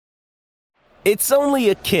It's only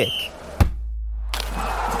a kick,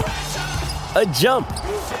 a jump,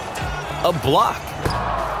 a block.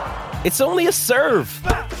 It's only a serve.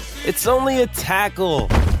 It's only a tackle,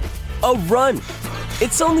 a run.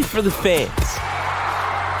 It's only for the fans.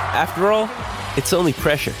 After all, it's only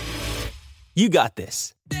pressure. You got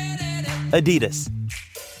this. Adidas.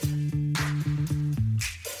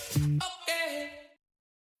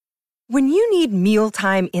 When you need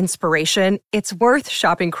mealtime inspiration, it's worth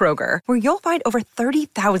shopping Kroger, where you'll find over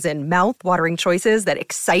 30,000 mouth-watering choices that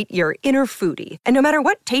excite your inner foodie. And no matter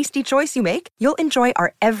what tasty choice you make, you'll enjoy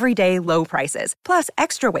our everyday low prices, plus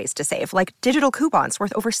extra ways to save, like digital coupons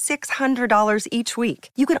worth over $600 each week.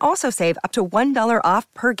 You can also save up to $1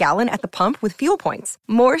 off per gallon at the pump with fuel points.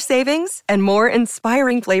 More savings and more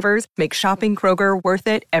inspiring flavors make shopping Kroger worth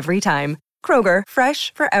it every time. Kroger,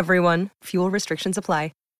 fresh for everyone. Fuel restrictions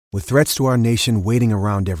apply. With threats to our nation waiting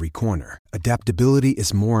around every corner, adaptability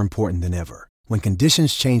is more important than ever. When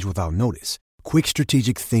conditions change without notice, quick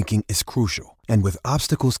strategic thinking is crucial. And with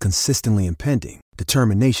obstacles consistently impending,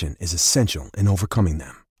 determination is essential in overcoming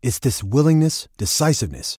them. It's this willingness,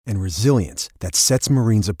 decisiveness, and resilience that sets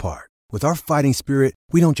Marines apart. With our fighting spirit,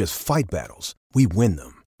 we don't just fight battles, we win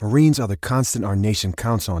them. Marines are the constant our nation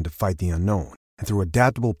counts on to fight the unknown. And through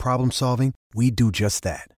adaptable problem solving, we do just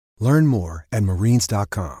that. Learn more at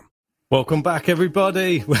marines.com. Welcome back,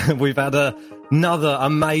 everybody. We've had another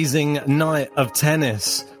amazing night of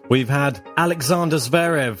tennis. We've had Alexander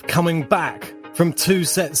Zverev coming back from 2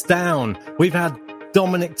 sets down. We've had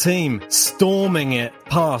Dominic Thiem storming it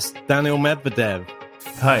past Daniil Medvedev.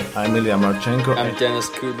 Hi, I'm Ilya Marchenko. I'm Denis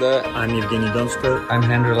Kudla. I'm Evgeny Donskoy. I'm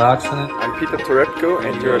Henry Laaksonen. I'm Peter Torebko,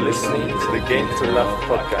 and you're listening to the Game to Love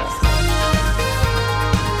podcast.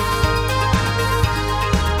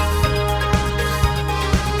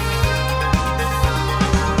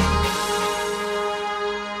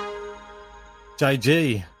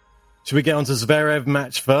 JG, should we get on to Zverev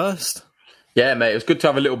match first? Yeah, mate, it was good to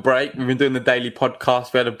have a little break. We've been doing the daily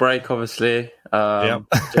podcast. We had a break, obviously.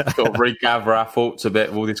 Just to sort of regather our thoughts a bit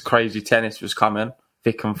of all this crazy tennis was coming,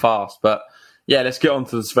 thick and fast. But yeah, let's get on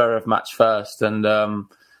to the Zverev match first. And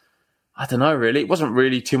I don't know, really. It wasn't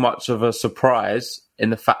really too much of a surprise in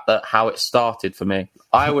the fact that how it started for me.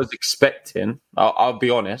 I was expecting, I'll be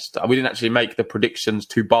honest, we didn't actually make the predictions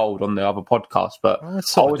too bold on the other podcast, but I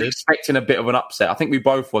was expecting a bit of an upset. I think we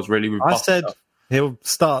both was really. I said he'll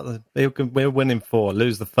win in 4,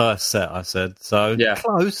 lose the first set, I said. So yeah,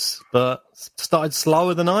 close, but started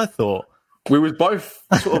slower than I thought. We was both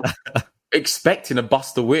sort of expecting a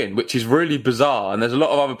Buster win, which is really bizarre. And there's a lot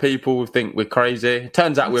of other people who think we're crazy. It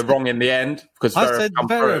turns out we're wrong in the end. Because I said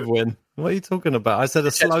Zverev win. What are you talking about? I said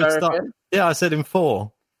a slow start. Win? Yeah, I said in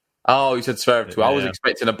 4. Oh, you said Zverev too. I was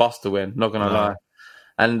expecting a Buster win, not going to lie.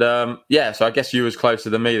 And so I guess you was closer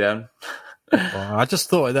than me then. Well, I just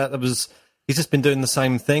thought that was... He's just been doing the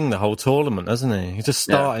same thing the whole tournament, hasn't he? He just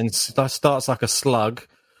starts like a slug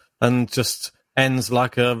and just ends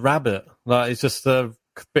like a rabbit. Like, he's just a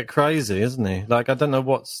bit crazy, isn't he? Like, I don't know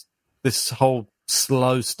what's this whole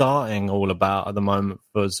slow starting all about at the moment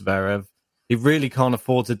for Zverev. He really can't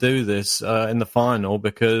afford to do this in the final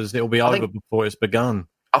because it'll be over before it's begun.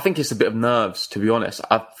 I think it's a bit of nerves, to be honest.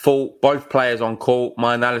 I thought both players on court,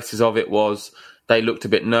 my analysis of it was they looked a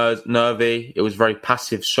bit nervy. It was very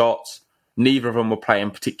passive shots. Neither of them were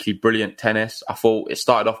playing particularly brilliant tennis. I thought it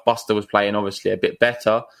started off, Buster was playing obviously a bit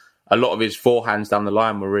better. A lot of his forehands down the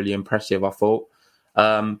line were really impressive, I thought.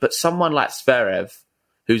 But someone like Zverev,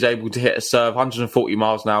 who's able to hit a serve 140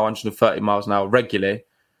 miles an hour, 130 miles an hour regularly,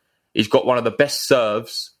 he's got one of the best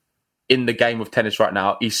serves in the game of tennis right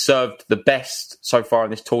now. He's served the best so far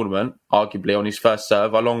in this tournament, arguably on his first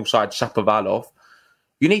serve, alongside Shapovalov.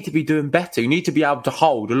 You need to be doing better. You need to be able to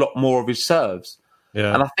hold a lot more of his serves.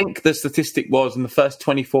 Yeah. And I think the statistic was in the first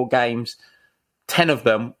 24 games, 10 of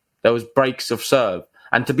them, there was breaks of serve.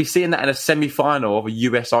 And to be seeing that in a semi-final of a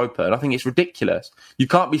US Open, I think it's ridiculous. You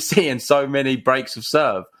can't be seeing so many breaks of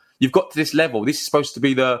serve. You've got to this level. This is supposed to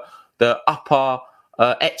be the upper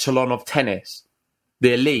echelon of tennis,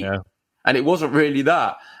 the elite. Yeah. And it wasn't really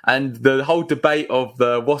that. And the whole debate of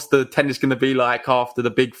what's the tennis going to be like after the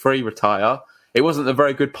big three retire, it wasn't a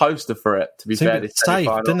very good poster for it, to be fair. It's safe,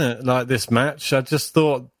 didn't it? Like this match, I just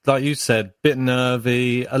thought, like you said, bit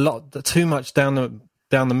nervy, a lot too much down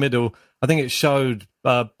the middle. I think it showed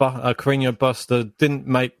Carreño Buster didn't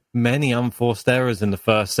make many unforced errors in the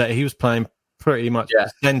first set. He was playing pretty much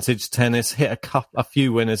percentage tennis, hit a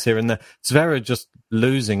few winners here and there. Zverev just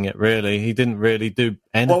losing it, really. He didn't really do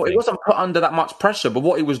anything. Well, he wasn't put under that much pressure, but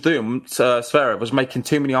what he was doing, Zverev, was making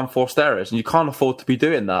too many unforced errors, and you can't afford to be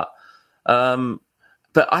doing that.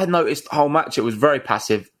 But I noticed the whole match, it was very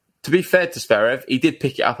passive. to be fair to Zverev, he did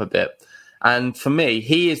pick it up a bit. And for me,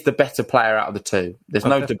 he is the better player out of the two. There's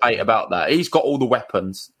no debate about that. He's got all the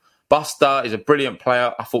weapons. Buster is a brilliant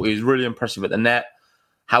player. I thought he was really impressive at the net.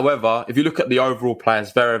 However, if you look at the overall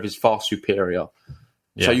players, Zverev is far superior.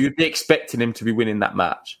 Yeah. So you'd be expecting him to be winning that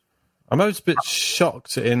match. I'm always a bit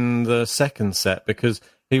shocked in the second set because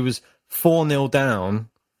he was 4-0 down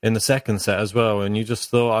in the second set as well. And you just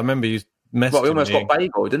thought, I remember you messaging Well, he almost got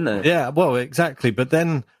bagel, didn't he? Yeah, well, exactly. But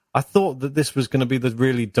then I thought that this was going to be the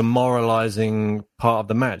really demoralising part of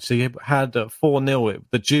the match. So he had 4-0,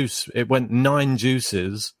 the juice, it went 9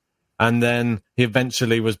 juices, and then he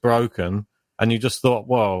eventually was broken. And you just thought,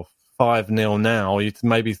 well, 5-0 now. You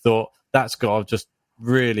maybe thought that's got to just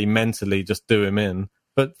really mentally just do him in.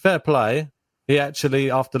 But fair play, he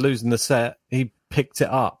actually, after losing the set, he picked it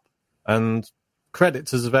up. And credit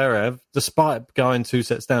to Zverev, despite going 2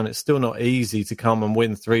 sets down, it's still not easy to come and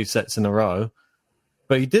win 3 sets in a row.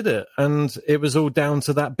 But he did it, and it was all down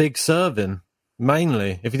to that big serving,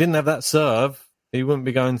 mainly. If he didn't have that serve, he wouldn't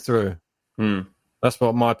be going through. That's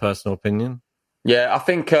what my personal opinion. Yeah, I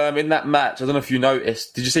think in that match, I don't know if you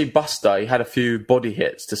noticed, did you see Buster? He had a few body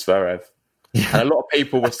hits to Zverev. Yeah. And a lot of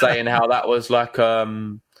people were saying how that was like...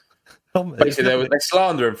 basically, they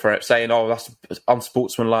slander him for it, saying, oh, that's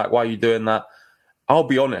unsportsmanlike, why are you doing that? I'll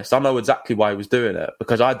be honest, I know exactly why he was doing it,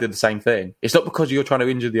 because I did the same thing. It's not because you're trying to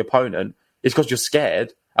injure the opponent. It's because you're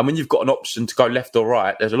scared. And when you've got an option to go left or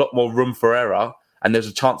right, there's a lot more room for error and there's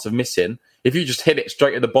a chance of missing. If you just hit it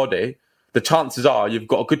straight at the body, the chances are you've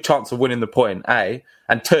got a good chance of winning the point, A.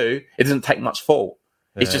 And 2, it doesn't take much fault.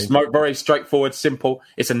 Yeah, it's just very straightforward, simple.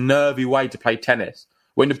 It's a nervy way to play tennis.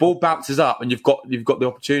 When the ball bounces up and you've got the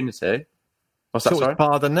opportunity. What's that, sorry? It's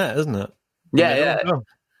part of the net, isn't it? Yeah.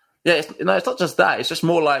 Yeah, it's not just that. It's just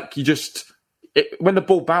more like you just... when the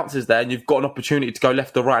ball bounces there and you've got an opportunity to go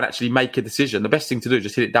left or right and actually make a decision, the best thing to do is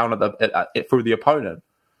just hit it down through the opponent.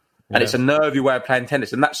 And it's a nervy way of playing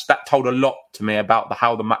tennis. And that told a lot to me about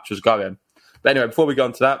how the match was going. But anyway, before we go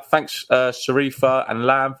on to that, thanks Sharifa and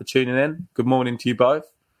Lamb for tuning in. Good morning to you both.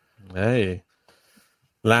 Hey,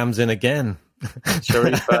 Lamb's in again.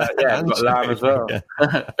 Sharifa, yeah, we've got Lamb as well.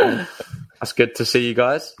 That's good to see you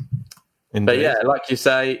guys. Indeed. But yeah, like you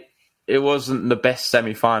say, it wasn't the best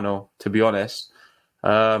semi-final, to be honest.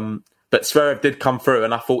 But Zverev did come through,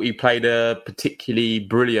 and I thought he played a particularly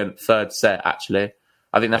brilliant third set, actually.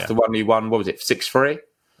 I think that's the one he won, what was it, 6-3?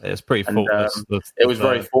 It was pretty faultless. It was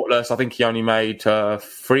very faultless. I think he only made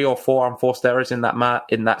 3 or 4 unforced errors in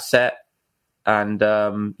that set. And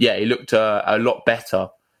he looked a lot better.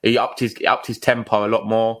 He upped his tempo a lot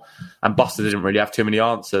more, and Buster didn't really have too many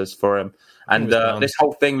answers for him. And this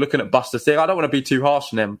whole thing, looking at Buster's thing, I don't want to be too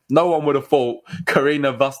harsh on him. No one would have thought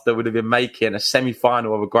Karina Buster would have been making a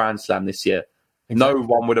semi-final of a Grand Slam this year. Exactly. No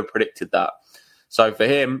one would have predicted that. So for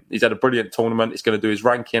him, he's had a brilliant tournament. It's going to do his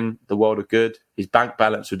ranking the world of good. His bank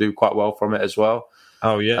balance will do quite well from it as well.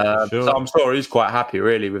 Oh, yeah, sure. So I'm sure he's quite happy,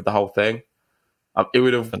 really, with the whole thing. He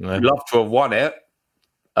would have loved to have won it.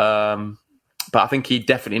 But I think he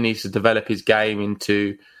definitely needs to develop his game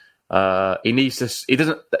into... I don't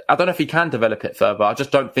know if he can develop it further. I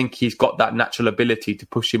just don't think he's got that natural ability to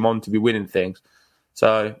push him on to be winning things.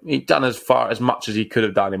 So he's done as much as he could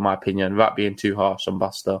have done, in my opinion, without being too harsh on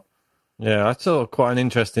Buster. Yeah, I saw quite an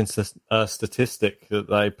interesting statistic that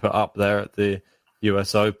they put up there at the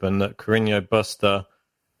US Open, that Carreño Buster,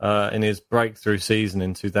 in his breakthrough season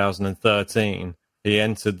in 2013, he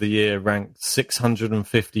entered the year ranked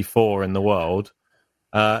 654 in the world.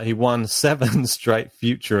 He won 7 straight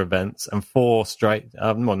future events and 4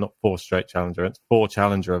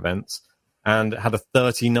 challenger events, and had a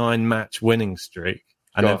 39 match winning streak,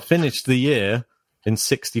 and then finished the year in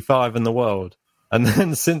 65 in the world. And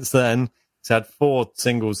then since then, he's had 4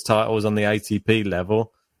 singles titles on the ATP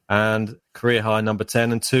level, and career high number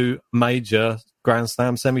 10, and 2 major Grand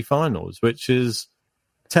Slam semi-finals, which is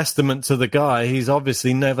testament to the guy. He's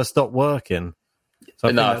obviously never stopped working.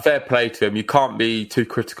 So fair play to him. You can't be too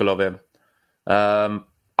critical of him.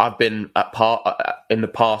 I've been in the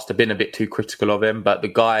past, I've been a bit too critical of him, but the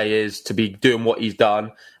guy is to be doing what he's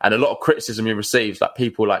done, and a lot of criticism he receives, like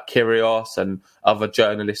people like Kyrgios and other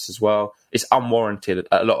journalists as well, it's unwarranted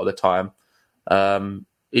a lot of the time.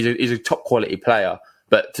 He's a top quality player,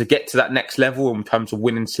 but to get to that next level in terms of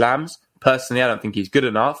winning slams, personally, I don't think he's good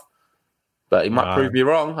enough, but he might prove me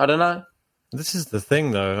wrong. I don't know. This is the thing,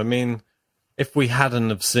 though. I mean, if we hadn't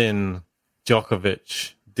have seen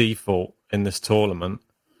Djokovic default in this tournament,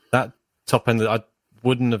 that top end, I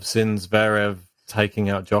wouldn't have seen Zverev taking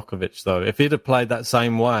out Djokovic, though. If he'd have played that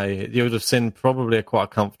same way, you would have seen probably quite a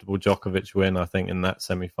comfortable Djokovic win, I think, in that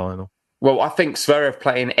semi-final. Well, I think Zverev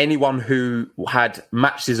playing anyone who had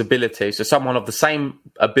matched his ability, so someone of the same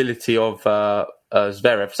ability of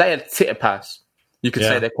Zverev, say a Tsitsipas, you could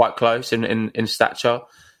say they're quite close in stature.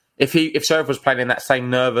 If Zverev was playing in that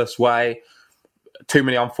same nervous way, too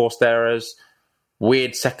many unforced errors,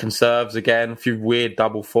 weird second serves again, a few weird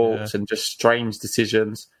double faults and just strange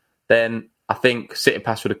decisions, then I think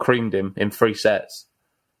Tsitsipas would have creamed him in 3 sets.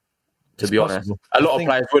 To be honest, a lot of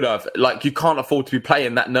players would have. Like, you can't afford to be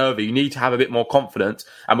playing that nervy. You need to have a bit more confidence,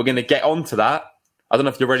 and we're going to get onto that. I don't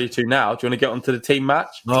know if you're ready to now. Do you want to get onto the team match?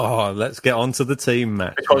 Oh, let's get onto the team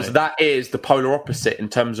match. Because that is the polar opposite in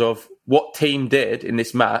terms of what Thiem did in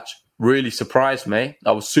this match. Really surprised me.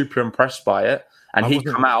 I was super impressed by it. And he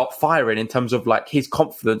come out firing in terms of, like, his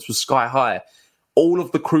confidence was sky high. All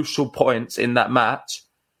of the crucial points in that match,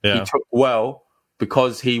 he took well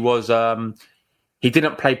because he was... he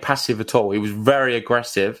didn't play passive at all. He was very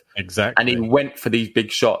aggressive. Exactly. And he went for these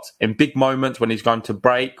big shots. In big moments when he's going to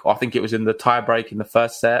break, or I think it was in the tie break in the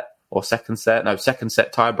first set or second set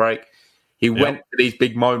tie break, he went for these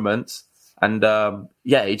big moments. And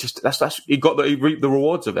he just he reaped the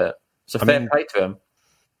rewards of it. So fair play to him.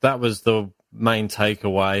 That was the main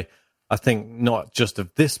takeaway, I think, not just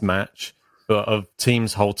of this match, but of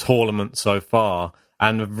Thiem's whole tournament so far.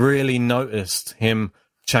 And I've really noticed him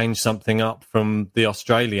change something up from the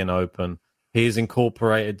Australian Open. He's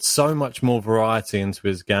incorporated so much more variety into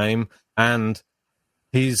his game, and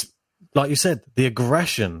he's, like you said, the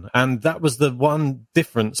aggression. And that was the one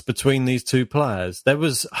difference between these two players. There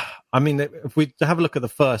was, if we have a look at the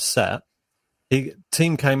first set,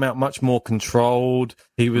 Thiem came out much more controlled.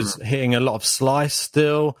 He was hitting a lot of slice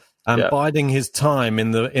still and biding his time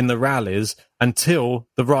in the rallies until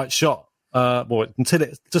the right shot. Until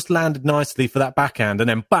it just landed nicely for that backhand, and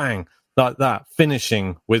then bang, like that,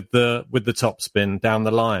 finishing with the topspin down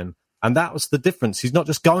the line. And that was the difference. He's not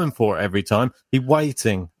just going for it every time; he's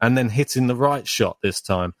waiting and then hitting the right shot this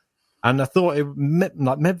time. And I thought like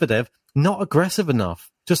Medvedev, not aggressive enough,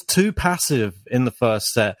 just too passive in the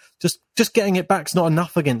first set. Just getting it back's not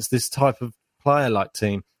enough against this type of player like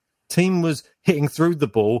Thiem. Thiem was hitting through the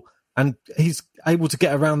ball, and he's able to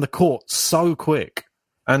get around the court so quick.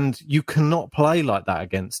 And you cannot play like that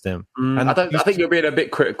against him. I think you're being a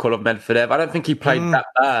bit critical of Medvedev. I don't think he played that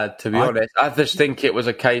bad, to be honest. I just think it was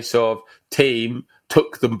a case of Thiem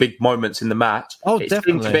took the big moments in the match. Oh,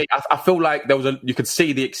 definitely. I feel like you could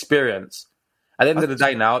see the experience. At the end of the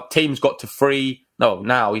day now, Thiem's got to three. No,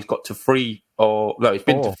 now he's got to three. He's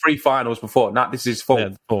been to 3 finals before. Now this is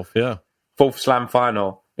fourth. Fourth slam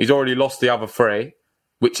final. He's already lost the other 3,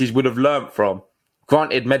 which he would have learnt from.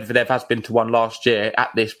 Granted, Medvedev has been to one last year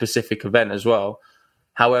at this specific event as well.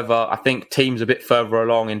 However, I think Thiem's a bit further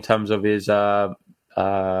along in terms of his... but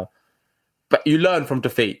you learn from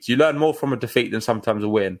defeats. You learn more from a defeat than sometimes a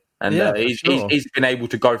win. And he's been able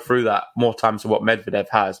to go through that more times than what Medvedev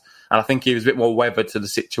has. And I think he was a bit more weathered to the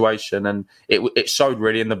situation. And it showed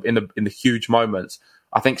really in the huge moments.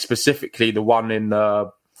 I think specifically the one in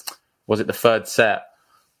the third set,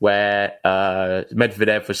 where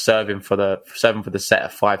Medvedev was serving for the set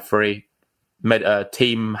at 5-3.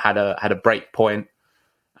 Thiem had a break point,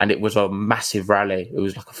 and it was a massive rally. It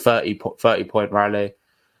was like a 30 point rally,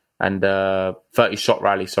 and 30 shot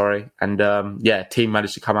rally. Sorry, and Thiem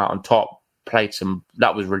managed to come out on top. Played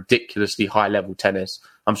that was ridiculously high level tennis.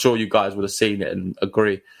 I'm sure you guys would have seen it and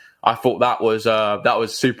agree. I thought that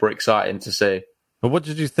was super exciting to see. But what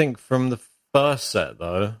did you think from the first set,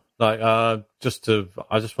 though? Like, I just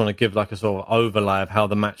want to give like a sort of overlay of how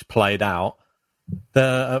the match played out.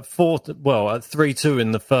 At 3-2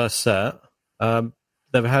 in the first set,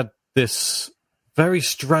 they've had this very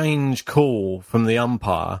strange call from the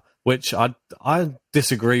umpire, which I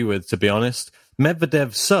disagree with, to be honest.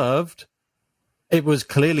 Medvedev served. It was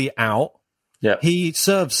clearly out. Yeah. He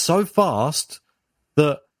served so fast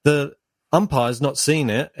that the umpire's not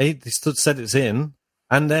seen it. He said it's in,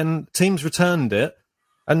 and then Thiem's returned it.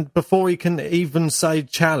 And before he can even say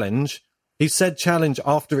challenge, he said challenge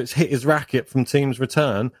after it's hit his racket from Thiem's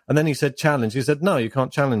return. And then he said challenge. He said, no, you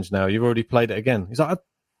can't challenge now. You've already played it again. He's like,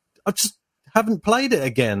 I just haven't played it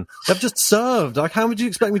again. I've just served. Like, how would you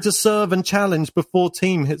expect me to serve and challenge before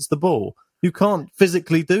Thiem hits the ball? You can't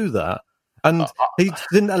physically do that. And he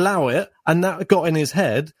didn't allow it. And that got in his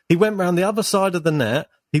head. He went round the other side of the net.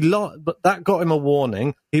 But that got him a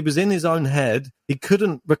warning. He was in his own head. He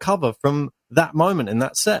couldn't recover from that moment in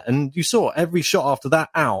that set. And you saw every shot after that,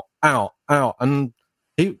 out. And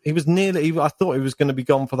he was nearly... I thought he was going to be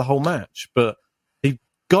gone for the whole match. But he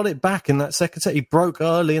got it back in that second set. He broke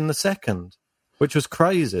early in the second, which was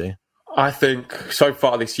crazy. I think so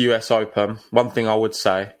far this US Open, one thing I would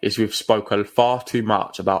say is we've spoken far too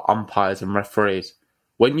much about umpires and referees.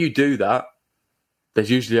 When you do that,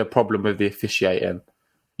 there's usually a problem with the officiating.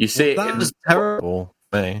 You see That was terrible.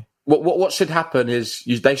 Me. What should happen is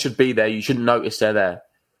they should be there. You shouldn't notice they're there.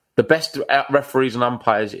 The best referees and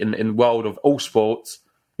umpires in the world of all sports,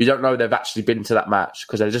 you don't know they've actually been to that match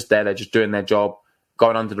because they're just there. They're just doing their job,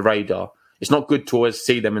 going under the radar. It's not good to always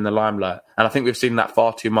see them in the limelight. And I think we've seen that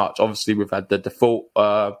far too much. Obviously, we've had the default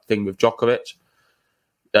thing with Djokovic.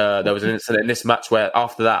 There was an incident in this match where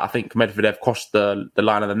after that, I think Medvedev crossed the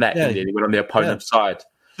line of the net. He went on the opponent's side.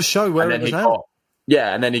 To show where it was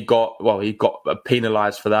at. And then he got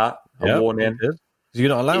penalised for that, a warning. You're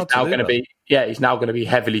not allowed to. He's now going to be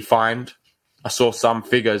heavily fined. I saw some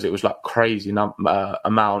figures; it was like crazy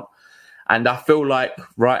amount. And I feel like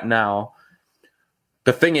right now,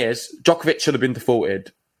 the thing is, Djokovic should have been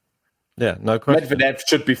defaulted. Yeah, no question. Medvedev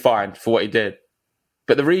should be fined for what he did.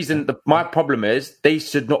 But the reason, my problem is, these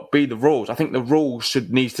should not be the rules. I think the rules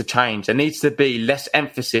needs to change. There needs to be less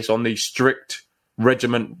emphasis on these strict rules,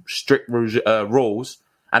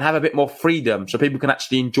 and have a bit more freedom so people can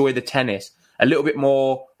actually enjoy the tennis a little bit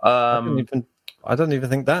more. I don't even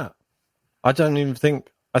think that. I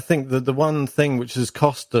think that the one thing which has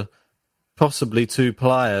cost possibly two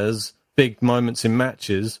players big moments in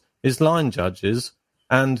matches is line judges,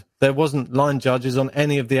 and there wasn't line judges on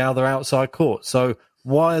any of the other outside courts. So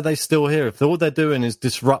why are they still here? If all they're doing is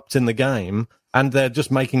disrupting the game and they're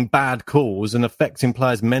just making bad calls and affecting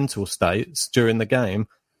players' mental states during the game,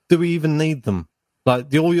 do we even need them?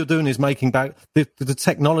 Like, all you're doing is making back... The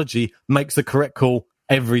technology makes the correct call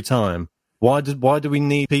every time. Why do we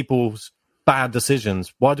need people's bad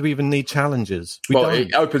decisions? Why do we even need challenges?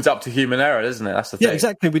 It opens up to human error, doesn't it? That's the thing. Yeah,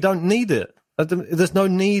 exactly. We don't need it. There's no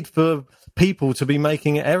need for people to be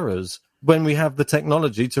making errors when we have the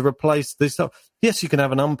technology to replace this stuff. Yes, you can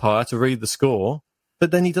have an umpire to read the score,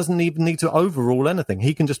 but then he doesn't even need to overrule anything.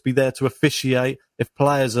 He can just be there to officiate if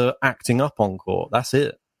players are acting up on court. That's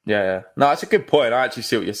it. Yeah. No, that's a good point. I actually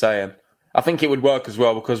see what you're saying. I think it would work as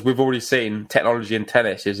well because we've already seen technology in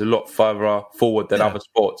tennis is a lot further forward than other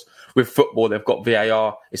sports. With football, they've got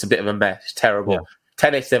VAR. It's a bit of a mess. It's terrible. Yeah.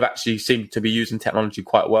 Tennis, they've actually seemed to be using technology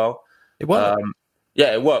quite well. It works.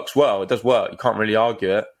 It works well. It does work. You can't really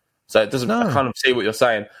argue it. So it doesn't. I kind of see what you're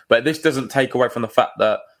saying. But this doesn't take away from the fact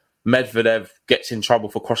that Medvedev gets in trouble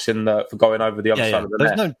for going over the other side of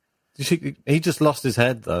the net. He just lost his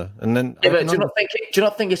head though, and then. Yeah, but do you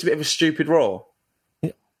not think it's a bit of a stupid rule?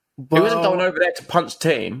 Yeah, he wasn't going over there to punch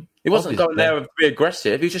team. He wasn't going there to be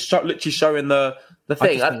aggressive. He was just literally showing the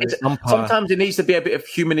thing. Sometimes it needs to be a bit of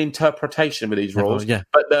human interpretation with these rules.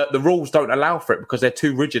 But the rules don't allow for it because they're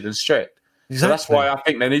too rigid and strict. Exactly. So that's why I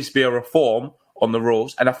think there needs to be a reform on the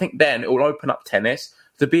rules, and I think then it will open up tennis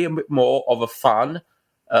to be a bit more of a fun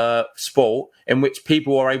sport in which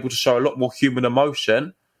people are able to show a lot more human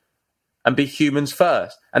emotion and be humans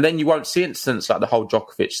first. And then you won't see incidents like the whole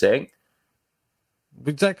Djokovic thing.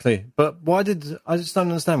 Exactly. But I just don't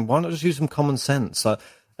understand. Why not just use some common sense? But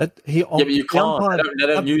you can't. They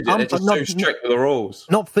don't use it. They're just so strict with the rules.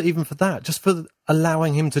 Not even for that. Just for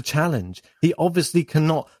allowing him to challenge. He obviously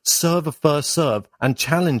cannot serve a first serve and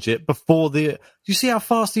challenge it before the... Do you see how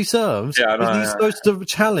fast he serves? Yeah, I know. He's supposed to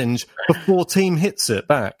challenge before team hits it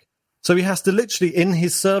back. So he has to literally, in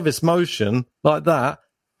his service motion, like that,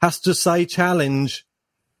 has to say challenge,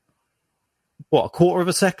 a quarter of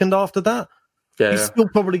a second after that? Yeah. He's still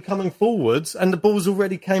probably coming forwards, and the ball's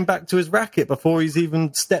already came back to his racket before he's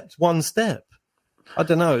even stepped one step. I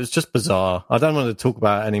don't know. It's just bizarre. I don't want to talk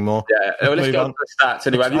about it anymore. Yeah, let's get on to the stats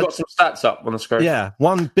anyway. Have you got some stats up on the screen? Yeah,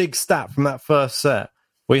 one big stat from that first set.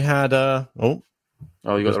 We had... you got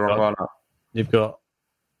the wrong one up. You've got...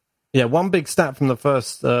 Yeah, one big stat from the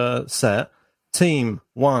first set. Thiem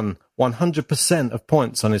won 100% of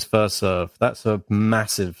points on his first serve. That's a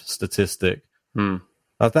massive statistic.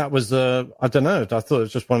 That was, I don't know, I thought it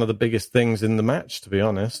was just one of the biggest things in the match, to be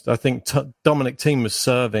honest. I think Dominic Thiem was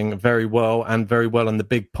serving very well and very well on the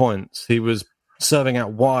big points. He was serving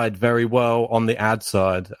out wide very well on the ad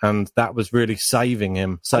side, and that was really saving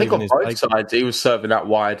him. I think on both sides, he was serving out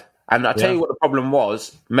wide. And I tell you what the problem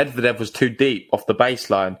was, Medvedev was too deep off the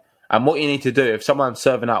baseline. And what you need to do, if someone's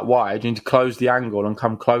serving out wide, you need to close the angle and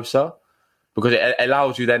come closer. Because it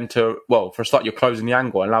allows you then to, for a start, you're closing the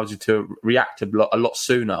angle. It allows you to react a lot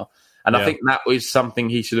sooner. And I think that was something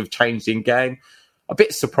he should have changed in game. A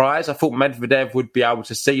bit surprised. I thought Medvedev would be able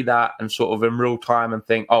to see that and sort of in real time and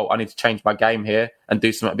think, I need to change my game here and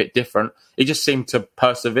do something a bit different. He just seemed to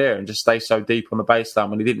persevere and just stay so deep on the baseline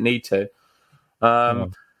when he didn't need to. I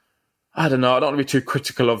don't know. I don't want to be too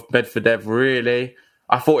critical of Medvedev, really.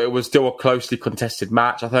 I thought it was still a closely contested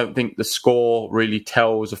match. I don't think the score really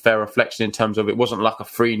tells a fair reflection in terms of it wasn't like a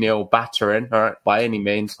 3-0 battering by any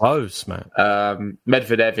means. Close, man.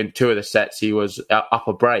 Medvedev in 2 of the sets, he was up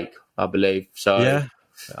a break, I believe. So yeah.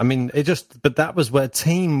 I mean, but that was where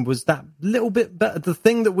Thiem was that little bit better. The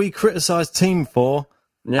thing that we criticised Thiem for,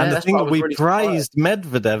 and the thing that we really praised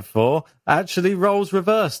Medvedev for, actually roles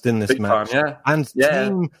reversed in this match. Time, yeah. And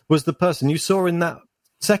Thiem was the person you saw in that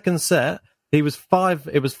second set. It was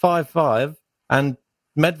 5-5, and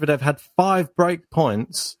Medvedev had 5 break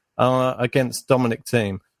points against Dominic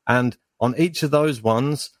Thiem. And on each of those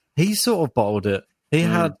ones, he sort of bottled it. He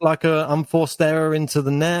had like an unforced error into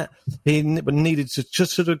the net. He needed to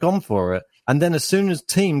just should have gone for it. And then as soon as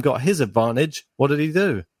Thiem got his advantage, what did he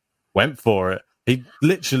do? Went for it. He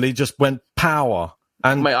literally just went power.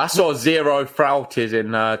 And mate, I saw 0 frailties in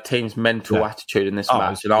Thiem's mental attitude in this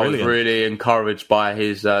match, and I was really encouraged by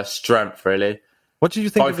his strength. Really, what did you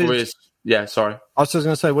think of his? Yeah, sorry. I was just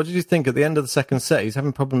going to say, what did you think at the end of the second set? He's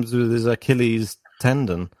having problems with his Achilles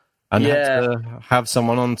tendon, and had to have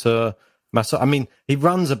someone on to massage. I mean, he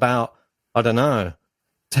runs about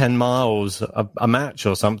 10 miles a match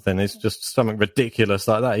or something. It's just something ridiculous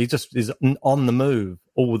like that. He just is on the move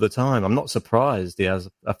all the time. I'm not surprised he has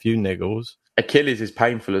a few niggles. Achilles is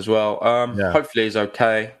painful as well. Hopefully he's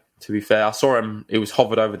okay, to be fair. I saw him, he was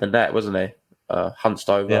hovered over the net, wasn't he? Hunched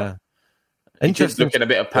over. Yeah. He did look in a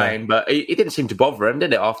bit of pain, but it didn't seem to bother him,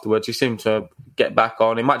 did it, afterwards? He seemed to get back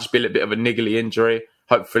on. It might just be a little bit of a niggly injury.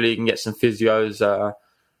 Hopefully he can get some physios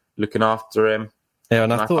looking after him. Yeah,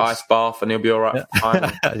 and I thought ice bath, and he'll be all right.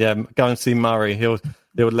 Yeah, go and see Murray. He'll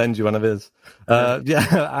lend you one of his.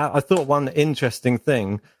 I thought one interesting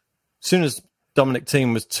thing, as soon as Dominic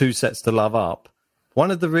Thiem was 2 sets to love up, one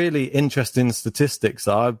of the really interesting statistics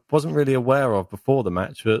that I wasn't really aware of before the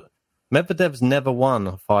match, but Medvedev's never won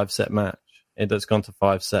a 5-set match that's gone to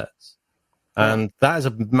 5 sets. And that is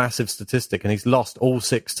a massive statistic, and he's lost all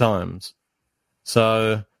 6 times.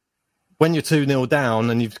 So when you're 2-0 down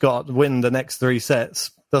and you've got to win the next 3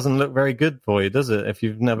 sets, doesn't look very good for you, does it, if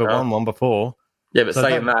you've never won one before? Yeah, but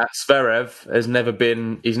saying that,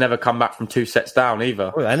 Zverev he's never come back from 2 sets down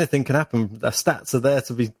either. Well, anything can happen. The stats are there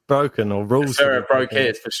to be broken, or rules. Zverev broke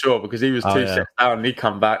his for sure, because he was 2 sets down and he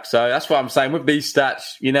come back. So that's what I'm saying. With these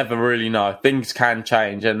stats, you never really know. Things can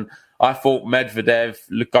change. And I thought Medvedev,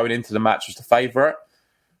 going into the match, was the favourite.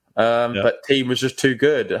 But Thiem was just too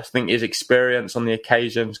good. I think his experience on the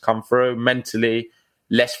occasions come through. Mentally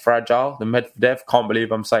less fragile than Medvedev. Can't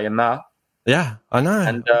believe I'm saying that. Yeah, I know.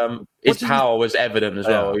 And his power was evident as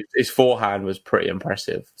well. His forehand was pretty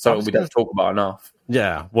impressive. So we don't talk about enough.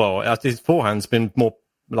 Yeah, well, his forehand's been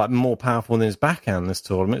more powerful than his backhand this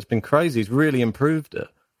tournament. It's been crazy. He's really improved it.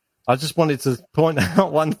 I just wanted to point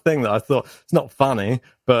out one thing that I thought, it's not funny,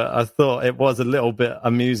 but I thought it was a little bit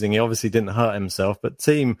amusing. He obviously didn't hurt himself, but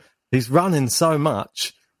Thiem, he's running so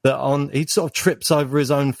much that he sort of trips over his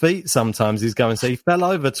own feet sometimes. He's going, so he fell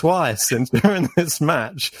over twice during this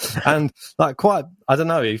match, and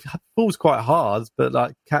he falls quite hard,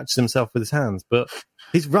 but catches himself with his hands. But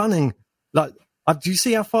he's running do you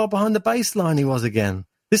see how far behind the baseline he was again?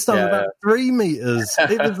 This time about 3 meters.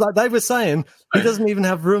 It was like they were saying he doesn't even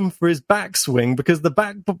have room for his backswing because the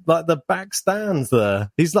back stands there.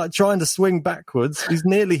 He's trying to swing backwards. He's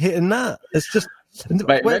nearly hitting that. It's just.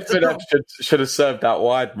 Mate, Medvedev should have served out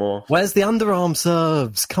wide more. Where's the underarm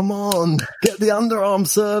serves? Come on, get the underarm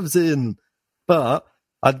serves in. But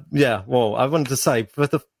I wanted to say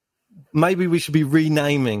maybe we should be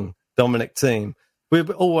renaming Dominic Thiem. We're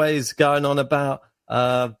always going on about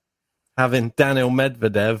having Daniel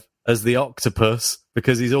Medvedev as the octopus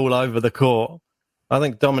because he's all over the court. I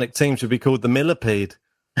think Dominic Thiem should be called the millipede.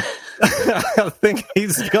 I think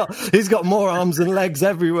he's got more arms and legs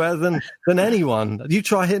everywhere than anyone. You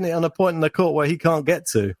try hitting it on a point in the court where he can't get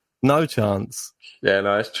to. No chance. Yeah,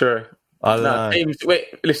 no, it's true.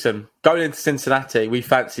 Listen, going into Cincinnati, we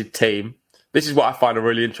fancied Thiem. This is what I find a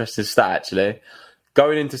really interesting stat, actually.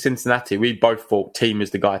 Going into Cincinnati, we both thought Thiem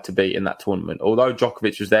is the guy to beat in that tournament. Although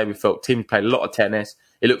Djokovic was there, we felt Thiem played a lot of tennis.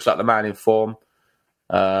 He looks like the man in form.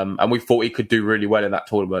 And we thought he could do really well in that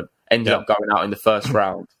tournament. Ended up going out in the first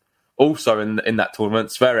round. Also in that tournament,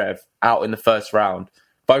 Zverev out in the first round.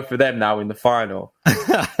 Both of them now in the final.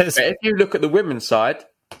 But if you look at the women's side,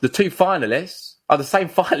 the 2 finalists are the same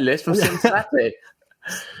finalists from Cincinnati.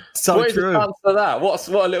 So what is true. the chance for that? What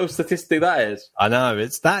a little statistic that is. I know.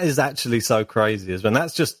 That is actually so crazy. And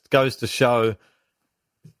that just goes to show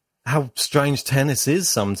how strange tennis is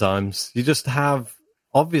sometimes. You just have,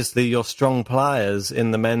 obviously, your strong players in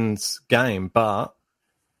the men's game, but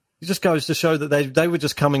it just goes to show that they were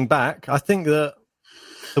just coming back. I think that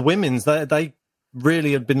the women's, they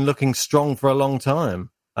really had been looking strong for a long time.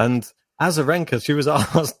 And Azarenka, she was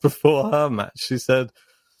asked before her match, she said,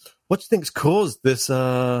 what do you think's caused this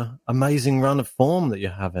amazing run of form that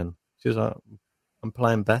you're having? She was like, I'm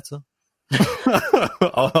playing better.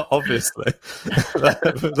 Obviously.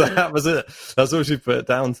 that was it. That's all she put it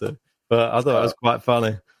down to. But I thought it was quite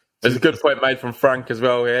funny. There's a good point made from Frank as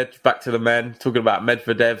well here. Back to the men, talking about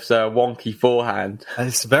Medvedev's wonky forehand.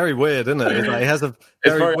 It's very weird, isn't it? It's like, it has a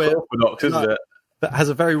very weird, orthodox, isn't it? That has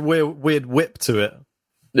a very weird whip to it.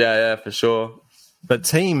 Yeah, for sure. But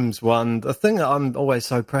Thiem's one, the thing that I'm always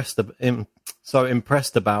so impressed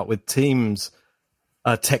about with Thiem's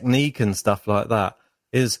technique and stuff like that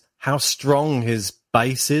is how strong his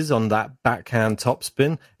base is on that backhand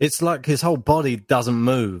topspin. It's like his whole body doesn't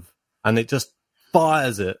move, and it just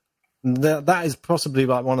fires it. That is possibly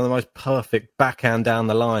like one of the most perfect backhand down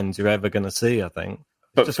the lines you're ever going to see, I think.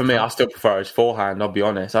 But for me, I still prefer his forehand, I'll be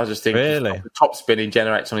honest. I just think the top spin he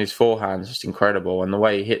generates on his forehand is just incredible. And the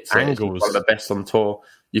way he hits it, he's one of the best on tour.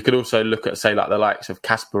 You could also look at, say, like the likes of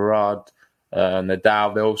Casper Ruud and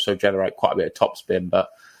Nadal. They also generate quite a bit of top spin. But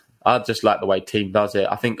I just like the way Thiem does it.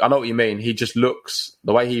 I know what you mean. He just looks,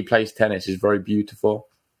 the way he plays tennis is very beautiful.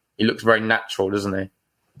 He looks very natural, doesn't he?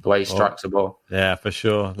 The way he strikes the ball. Yeah, for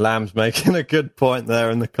sure. Lamb's making a good point there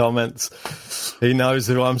in the comments. He knows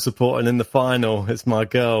who I'm supporting in the final. It's my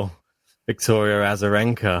girl, Victoria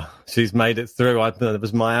Azarenka. She's made it through. It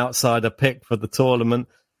was my outsider pick for the tournament.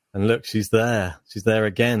 And look, she's there. She's there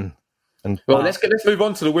again. Let's move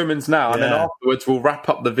on to the women's now. And then afterwards, we'll wrap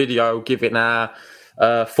up the video, giving our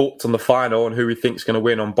thoughts on the final and who we think's going to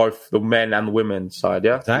win on both the men and the women's side.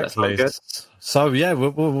 Yeah, exactly. So,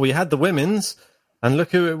 we had the women's. And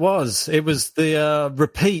look who it was. It was the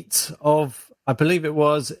repeat of, I believe it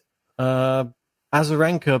was,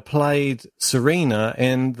 Azarenka played Serena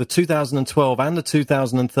in the 2012 and the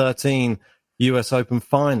 2013 US Open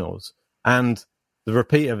finals. And the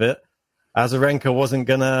repeat of it, Azarenka wasn't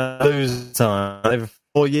going to lose time. They were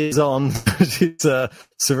 4 years on.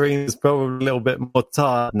 Serena's probably a little bit more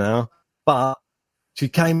tired now. But she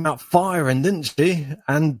came out firing, didn't she?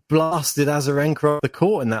 And blasted Azarenka off the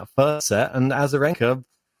court in that first set. And Azarenka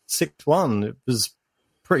 6-1. It was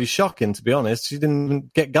pretty shocking, to be honest. She didn't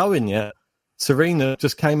even get going yet. Serena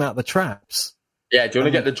just came out the traps. Yeah, do you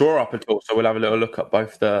want to get the draw up at all? So we'll have a little look at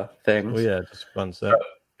both the things. Oh, yeah, just one set.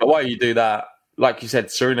 But while you do that, like you said,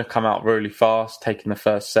 Serena come out really fast, taking the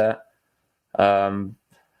first set. But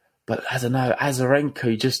I don't know,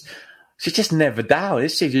 Azarenka, she's just never down,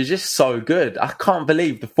 is she? She's just so good. I can't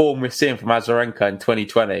believe the form we're seeing from Azarenka in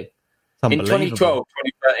 2020. In 2012,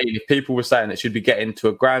 2013, if people were saying that she'd be getting to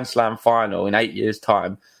a Grand Slam final in 8 years'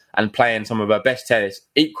 time and playing some of her best tennis,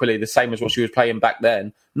 equally the same as what she was playing back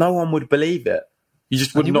then, no one would believe it. You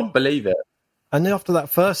just would not believe it. And then after that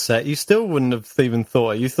first set, you still wouldn't have even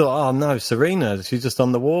thought it. You thought, oh no, Serena, she's just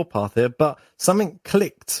on the warpath here. But something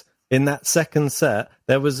clicked in that second set.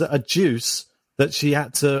 There was a juice that she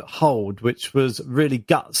had to hold, which was really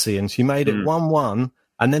gutsy, and she made it 1-1,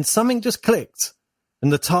 and then something just clicked,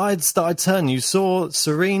 and the tide started turning. You saw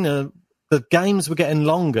Serena, the games were getting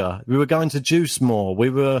longer. We were going to juice more.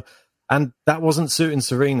 And that wasn't suiting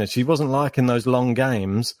Serena. She wasn't liking those long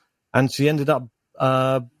games, and she ended up,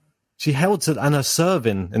 she held to, and her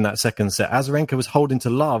serving in that second set. Azarenka was holding to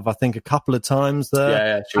love, I think, a couple of times there.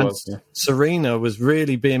 Yeah, she was. Yeah. Serena was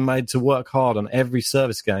really being made to work hard on every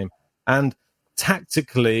service game, and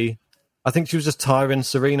tactically, I think she was just tiring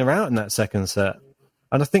Serena out in that second set.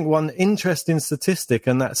 And I think one interesting statistic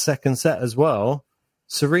in that second set as well,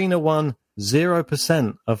 Serena won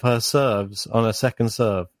 0% of her serves on her second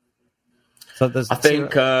serve. So I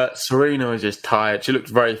think Serena was just tired. She looked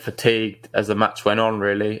very fatigued as the match went on,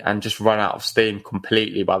 really, and just run out of steam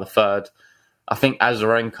completely by the third. I think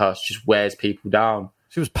Azarenka just wears people down.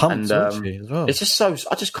 She was pumped, wasn't she, as well? It's just so,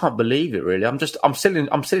 I just can't believe it, really. I'm still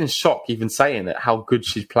in shock even saying it, how good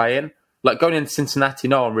she's playing. Like, going into Cincinnati,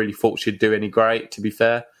 no one really thought she'd do any great, to be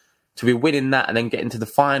fair. To be winning that and then getting to the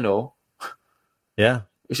final, yeah,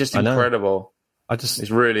 it's just incredible. It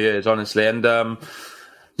really is, honestly. And now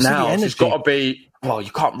she's got to be, well,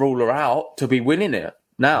 you can't rule her out to be winning it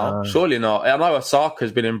now. Surely not. I know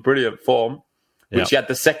Osaka's been in brilliant form. Which she had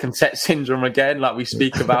the second set syndrome again, like we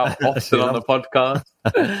speak about often on the podcast.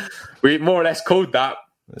 We more or less called that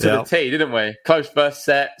to the T, didn't we? Close first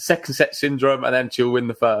set, second set syndrome, and then she'll win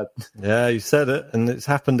the third. Yeah, you said it, and it's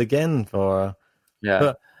happened again for her. Yeah.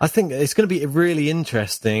 But I think it's going to be really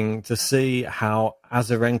interesting to see how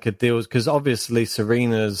Azarenka deals, because obviously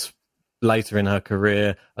Serena's later in her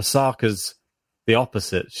career. Osaka's the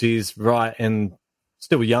opposite. She's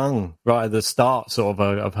still young, right at the start sort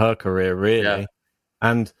of her career, really. Yeah.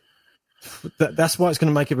 And that's why it's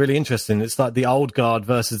going to make it really interesting. It's like the old guard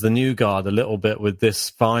versus the new guard a little bit with this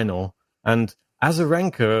final. And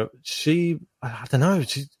Azarenka, I don't know,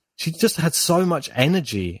 she just had so much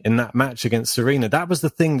energy in that match against Serena. That was the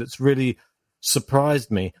thing that's really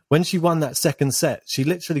surprised me. When she won that second set, she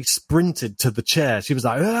literally sprinted to the chair. She was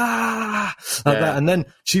like, like that. And then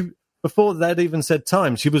before they'd even said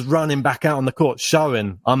time, she was running back out on the court,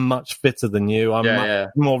 showing, I'm much fitter than you. I'm much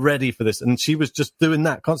more ready for this. And she was just doing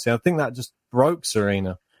that constantly. I think that just broke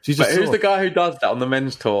Serena. But who's the guy who does that on the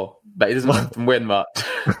men's tour? But he doesn't often win much.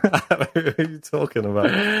 Who are you talking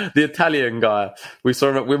about? The Italian guy. We saw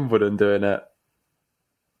him at Wimbledon doing it.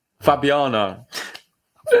 Fabiano.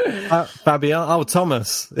 Fabiano? Oh,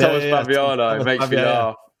 Thomas. Thomas Fabiano makes me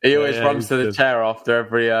laugh. He always runs to the chair after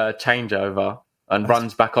every changeover and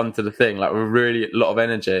runs back onto the thing like with really a lot of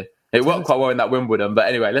energy. It worked quite well in that Wimbledon, but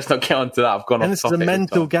anyway, let's not get onto that. I've gone off topic. And it's a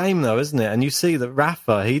mental game, though, isn't it? And you see that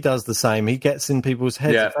Rafa, he does the same. He gets in people's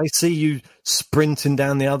heads. Yeah. If they see you sprinting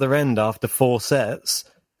down the other end after 4 sets,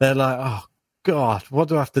 they're like, oh, God, what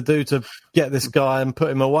do I have to do to get this guy and put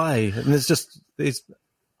him away? And it's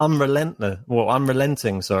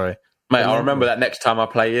unrelenting, sorry. Mate, I'll remember that next time I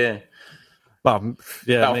play you. Well,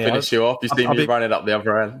 yeah, I'll finish you off. You see me running up the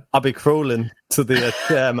other end. I'll be crawling to the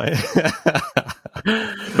chair, mate.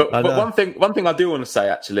 But one thing I do want to say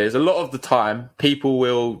actually is a lot of the time people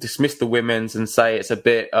will dismiss the women's and say it's a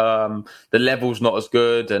bit the level's not as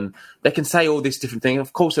good, and they can say all these different things.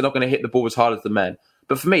 Of course, they're not going to hit the ball as hard as the men.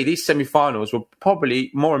 But for me, these semi-finals were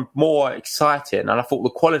probably more exciting, and I thought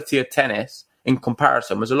the quality of tennis in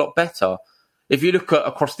comparison was a lot better. If you look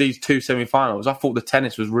across these 2 semi-finals, I thought the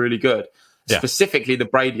tennis was really good. Yeah. Specifically, the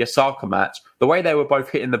Brady-Osaka match, the way they were both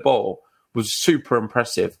hitting the ball was super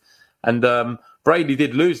impressive. And Brady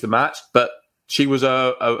did lose the match, but she was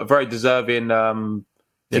a very deserving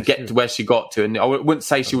to get to where she got to. And I wouldn't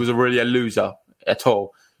say she was really a loser at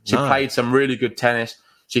all. She played some really good tennis.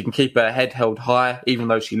 She can keep her head held high, even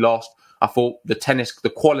though she lost. I thought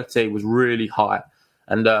the quality was really high.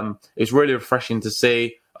 And it's really refreshing to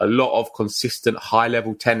see a lot of consistent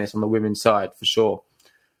high-level tennis on the women's side, for sure.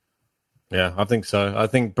 Yeah, I think so. I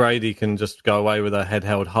think Brady can just go away with her head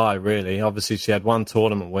held high, really. Obviously, she had 1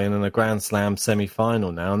 tournament win and a Grand Slam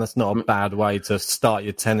semi-final now, and that's not a bad way to start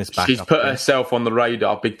your tennis back. She's put herself on the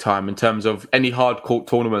radar big time in terms of any hard court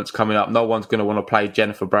tournaments coming up. No one's going to want to play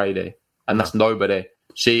Jennifer Brady, and that's nobody.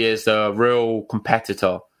 She is a real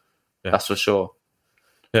competitor, that's for sure.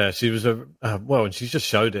 Yeah, she was and she just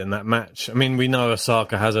showed it in that match. I mean, we know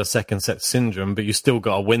Osaka has her second set syndrome, but you still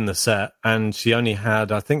got to win the set, and she only had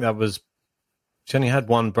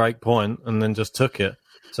 1 break point and then just took it.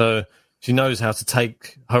 So she knows how to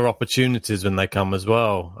take her opportunities when they come as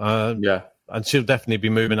well. And she'll definitely be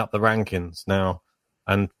moving up the rankings now.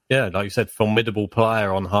 And yeah, like you said, formidable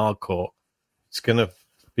player on hard court. It's going to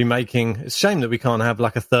be it's a shame that we can't have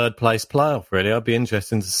like a 3rd place playoff, really. I'd be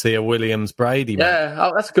interested to see a Williams-Brady match.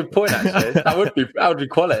 Yeah, that's a good point, actually. that would be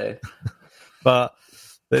quality. But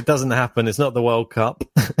it doesn't happen. It's not the World Cup.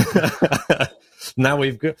 Now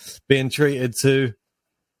we've been treated to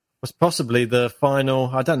what's possibly the final.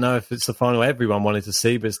 I don't know if it's the final everyone wanted to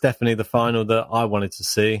see, but it's definitely the final that I wanted to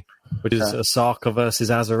see, which is Osaka versus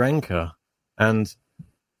Azarenka. And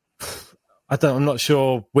I'm not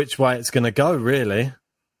sure which way it's going to go, really.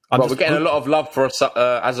 We're getting a lot of love for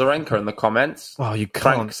Azarenka in the comments. Oh, you can't.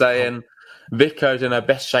 Frank saying Vico's in her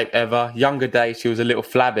best shape ever. Younger days, she was a little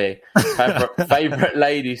flabby. Favourite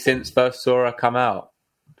lady since first saw her come out.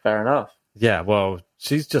 Fair enough. Yeah, well,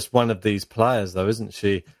 she's just one of these players, though, isn't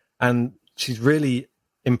she? And she's really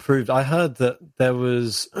improved. I heard that there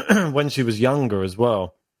was, when she was younger as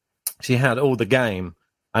well, she had all the game,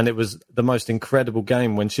 and it was the most incredible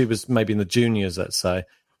game when she was maybe in the juniors, let's say,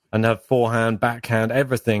 and her forehand, backhand,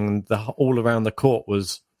 everything, all around the court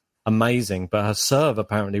was amazing, but her serve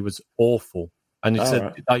apparently was awful. And you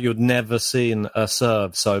said you'd never seen a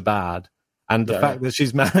serve so bad. And the fact that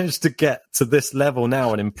she's managed to get to this level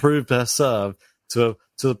now and improved her serve to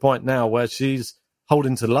the point now where she's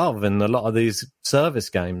holding to love in a lot of these service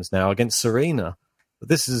games now against Serena.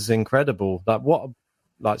 This is incredible.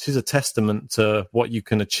 She's a testament to what you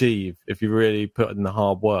can achieve if you really put in the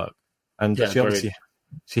hard work. And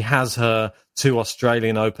she has her 2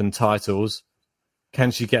 Australian Open titles.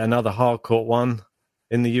 Can she get another hardcourt one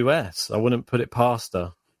in the US? I wouldn't put it past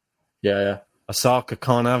her. Yeah. Osaka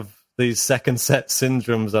can't have these second set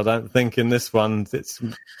syndromes, I don't think, in this one. It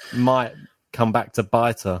might come back to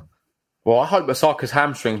bite her. Well, I hope Osaka's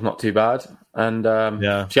hamstring's not too bad. And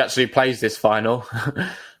she actually plays this final.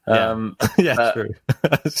 True.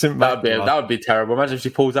 That would be terrible. Imagine if she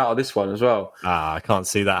pulls out of this one as well. I can't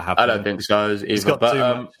see that happening. I don't think so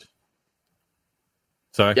either.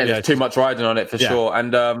 Sorry. Yeah, there's too much riding on it for sure.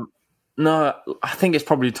 And no, I think it's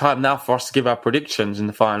probably time now for us to give our predictions in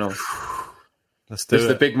the final. Let's do it. It's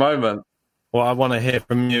the big moment. What I want to hear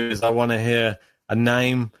from you is I want to hear a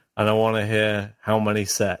name and I want to hear how many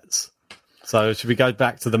sets. So should we go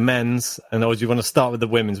back to the men's, or do you want to start with the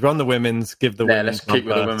women's? We're on the women's. Give the women's. Let's keep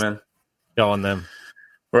with the women. Go on then.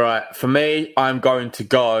 Right, for me, I'm going to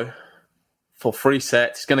go for 3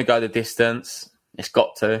 sets. It's going to go the distance. It's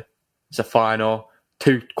got to. It's a final.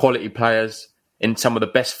 2 quality players in some of the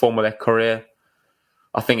best form of their career.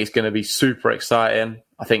 I think it's going to be super exciting.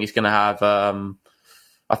 I think it's going to have.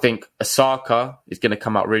 I think Osaka is going to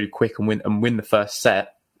come out really quick and win the first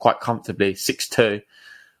set quite comfortably, 6-2.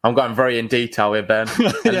 I'm going very in detail here, Ben.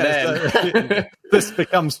 And then this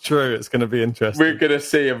becomes true. It's going to be interesting. We're going to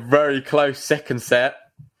see a very close second set,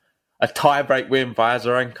 a tie-break win by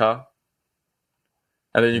Azarenka,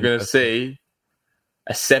 and then you're going to see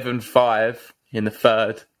a 7-5 in the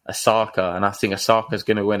third, Osaka, and I think Osaka's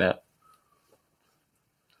going to win it.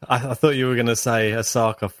 I thought you were going to say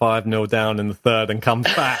Osaka 5-0 down in the third and come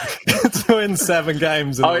back to win 7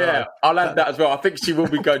 games. Oh yeah, I'll add that as well. I think she will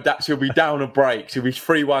be she'll be down a break. She'll be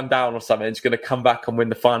 3-1 down or something. And she's going to come back and win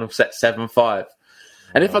the final set 7-5.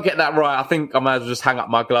 And if I get that right, I think I might as well just hang up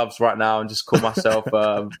my gloves right now and just call myself.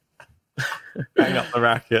 Hang up the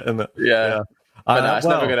racket, isn't it? Yeah. But no, it's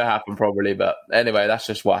never going to happen probably. But anyway, that's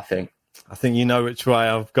just what I think. I think you know which way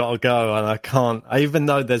I've got to go, and I can't. Even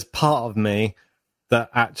though there's part of me that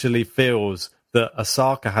actually feels that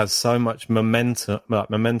Osaka has so much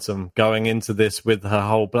momentum going into this with her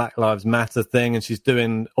whole Black Lives Matter thing, and she's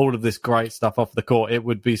doing all of this great stuff off the court. It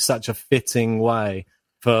would be such a fitting way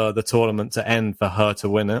for the tournament to end for her to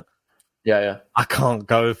win it. Yeah. I can't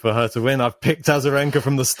go for her to win. I've picked Azarenka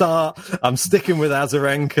from the start. I'm sticking with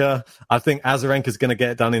Azarenka. I think Azarenka's going to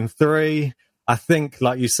get it done in 3. I think,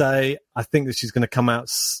 like you say, I think that she's going to come out.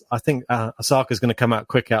 I think Osaka's going to come out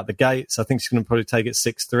quick out the gates. I think she's going to probably take it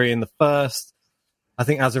 6-3 in the first. I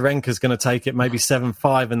think Azarenka's going to take it maybe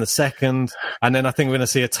 7-5 in the second. And then I think we're going to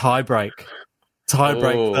see a tiebreak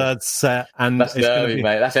third set. And that's nervy,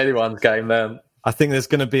 mate. That's anyone's game then. I think there's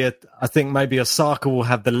going to be I think maybe Osaka will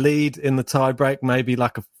have the lead in the tiebreak, maybe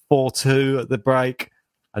like a 4-2 at the break.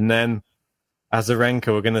 And then Azarenka,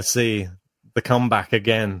 we're going to see the comeback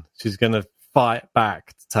again. She's going to fight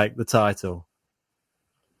back to take the title.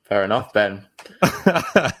 Fair enough, Ben.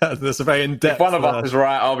 That's a very in-depth. If one of us is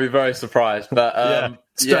right, I'll be very surprised. But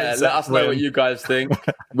let us know what you guys think.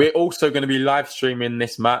 We're also going to be live streaming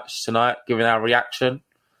this match tonight, giving our reaction.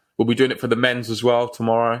 We'll be doing it for the men's as well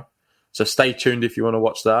tomorrow. So stay tuned if you want to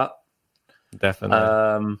watch that.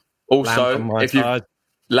 Definitely. Also, if you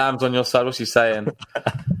Lamb's on your side, what's he saying?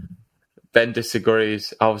 Ben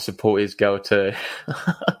disagrees. I'll support his girl too.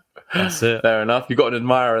 That's it. Fair enough. You've got an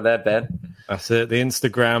admirer there, Ben. That's it. The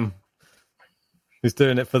Instagram. Who's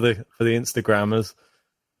doing it for the Instagrammers?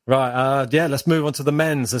 Right. Let's move on to the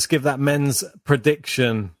men's. Let's give that men's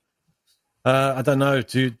prediction. I don't know.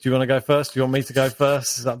 Do you want to go first? Do you want me to go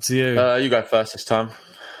first? It's up to you. You go first this time.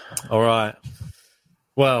 All right.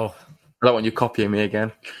 Well, I don't want you copying me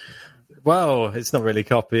again. Well, it's not really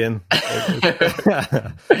copying.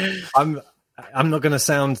 I'm not going to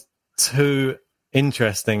sound too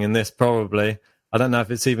interesting in this, probably. I don't know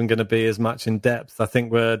if it's even going to be as much in depth. I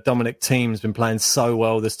think Dominic Thiem's been playing so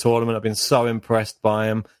well this tournament. I've been so impressed by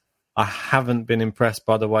him. I haven't been impressed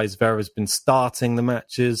by the way Zverev's been starting the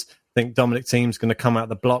matches. I think Dominic Thiem's going to come out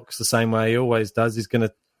the blocks the same way he always does. He's going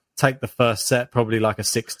to take the first set probably like a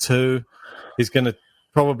 6-2. He's going to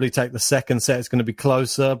probably take the second set. It's going to be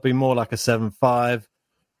closer, be more like a 7-5.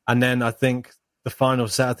 And then I think the final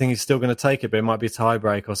set, I think he's still going to take it, but it might be a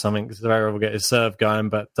tiebreak or something because Zverev will get his serve going,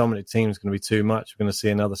 but Dominic Thiem's going to be too much. We're going to see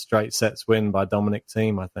another straight sets win by Dominic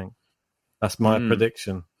Thiem, I think. That's my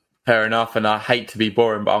prediction. Fair enough, and I hate to be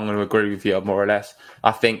boring, but I'm going to agree with you more or less.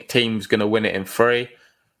 I think Thiem's going to win it in 3.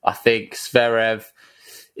 I think Zverev,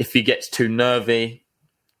 if he gets too nervy,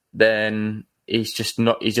 then he's just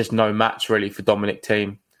no match really for Dominic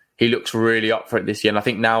Thiem. He looks really up for it this year, and I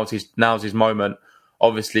think now's his moment.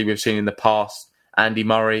 Obviously, we've seen in the past Andy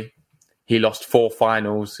Murray, he lost 4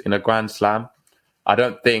 finals in a Grand Slam. I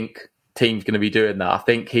don't think Thiem's going to be doing that. I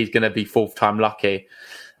think he's going to be 4th time lucky.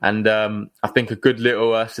 And I think a good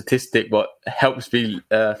little statistic, what helps me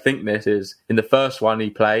think this is, in the first one he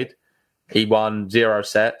played, he won 0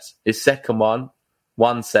 sets. His second one,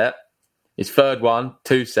 1 set. His third one,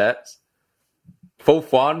 2 sets.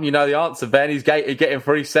 4th one, you know the answer, Ben. He's getting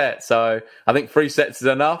 3 sets. So I think 3 sets is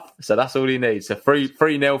enough. So that's all he needs. So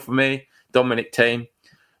 3-0 for me, Dominic Thiem.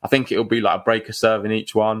 I think it'll be like a breaker serve in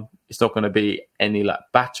each one. It's not going to be any like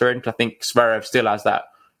battering. I think Zverev still has that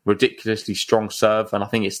ridiculously strong serve, and I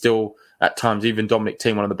think it's still at times, even Dominic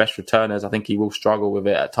Thiem, one of the best returners, I think he will struggle with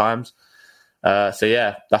it at times. So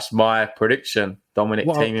yeah, that's my prediction. Dominic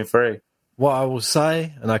Thiem in 3. What I will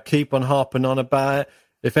say, and I keep on harping on about it,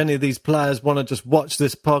 if any of these players want to just watch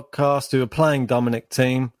this podcast who are playing Dominic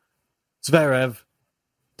Thiem, Zverev,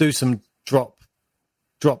 do some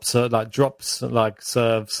drops, like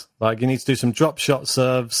serves. Like, you need to do some drop shot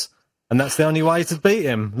serves, and that's the only way to beat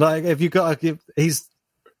him. Like, if you got, he's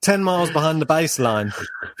 10 miles behind the baseline.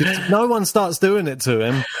 If no one starts doing it to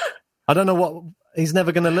him, I don't know what. He's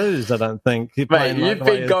never going to lose, I don't think. Mate, you've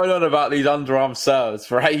been going on about these underarm serves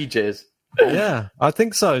for ages. Yeah, I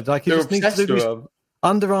think so. Like, he just needs to do these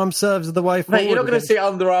underarm serves are the way forward. Mate, you're not going to see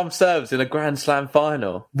underarm serves in a Grand Slam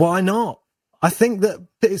final. Why not? I think that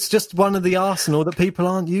it's just one of the arsenal that people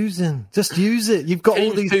aren't using. Just use it. You've got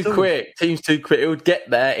all these too quick. Team's too quick. It would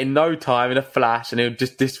get there in no time, in a flash, and it would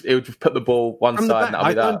just put the ball one side and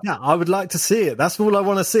that'll be that. I would like to see it. That's all I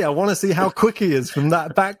want to see. I want to see how quick he is from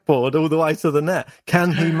that backboard all the way to the net.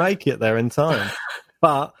 Can he make it there in time?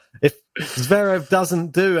 But if Zverev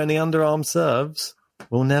doesn't do any underarm serves,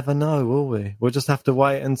 we'll never know, will we? We'll just have to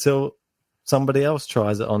wait until somebody else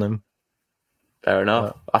tries it on him. Fair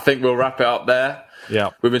enough. I think we'll wrap it up there. Yeah.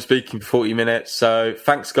 We've been speaking for 40 minutes. So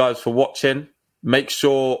thanks, guys, for watching. Make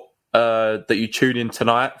sure that you tune in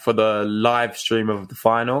tonight for the live stream of the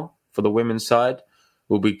final for the women's side.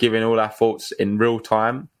 We'll be giving all our thoughts in real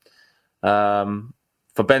time.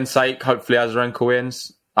 For Ben's sake, hopefully Azarenka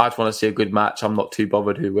wins. I just want to see a good match. I'm not too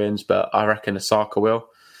bothered who wins, but I reckon Osaka will.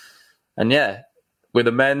 And yeah, with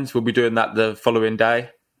the men's, we'll be doing that the following day.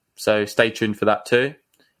 So stay tuned for that too.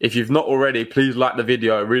 If you've not already, please like the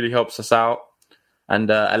video. It really helps us out and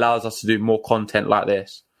allows us to do more content like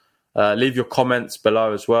this. Leave your comments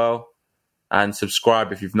below as well and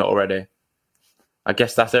subscribe if you've not already. I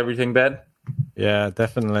guess that's everything, Ben. Yeah,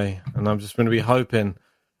 definitely. And I'm just going to be hoping.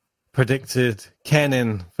 Predicted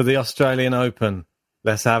Kenin for the Australian Open.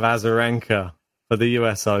 Let's have Azarenka for the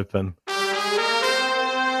US Open.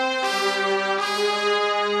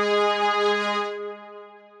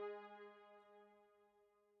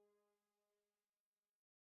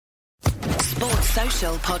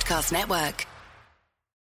 Social Podcast Network.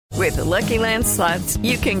 With the Lucky Land Slots,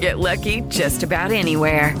 you can get lucky just about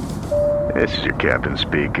anywhere. This is your captain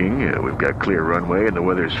speaking. We've got clear runway and the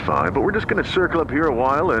weather's fine, but we're just going to circle up here a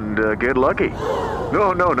while and get lucky.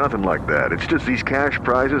 No, nothing like that. It's just these cash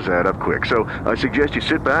prizes add up quick. So I suggest you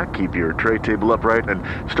sit back, keep your tray table upright, and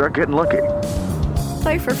start getting lucky.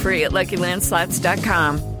 Play for free at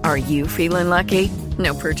LuckyLandSlots.com. Are you feeling lucky?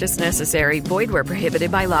 No purchase necessary. Void where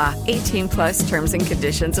prohibited by law. 18+ terms and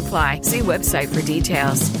conditions apply. See website for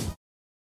details.